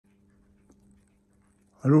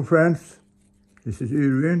Hello friends, this is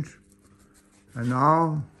Irvin, and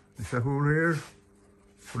now there's a hole here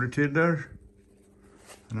for the tiller,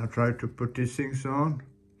 and I try to put these things on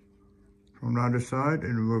from the other side,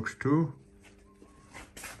 and it works too,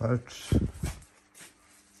 but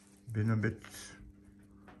been a bit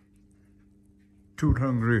too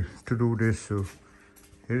hungry to do this, so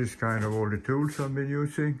here's kind of all the tools I've been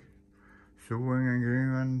using, sewing and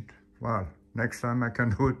gluing, and well, next time I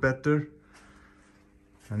can do it better.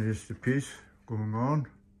 And here's the piece going on,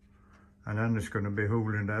 and then there's going to be a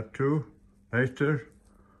hole in that too later,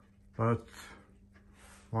 but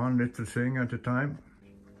one little thing at a time.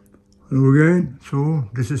 Hello again. So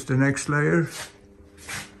this is the next layer,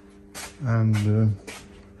 and on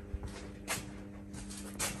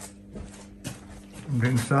the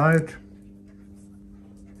inside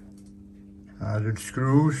added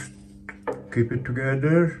screws, keep it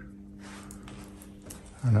together,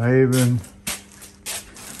 and I even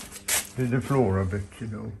did the floor a bit,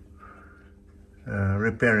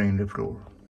 repairing the floor.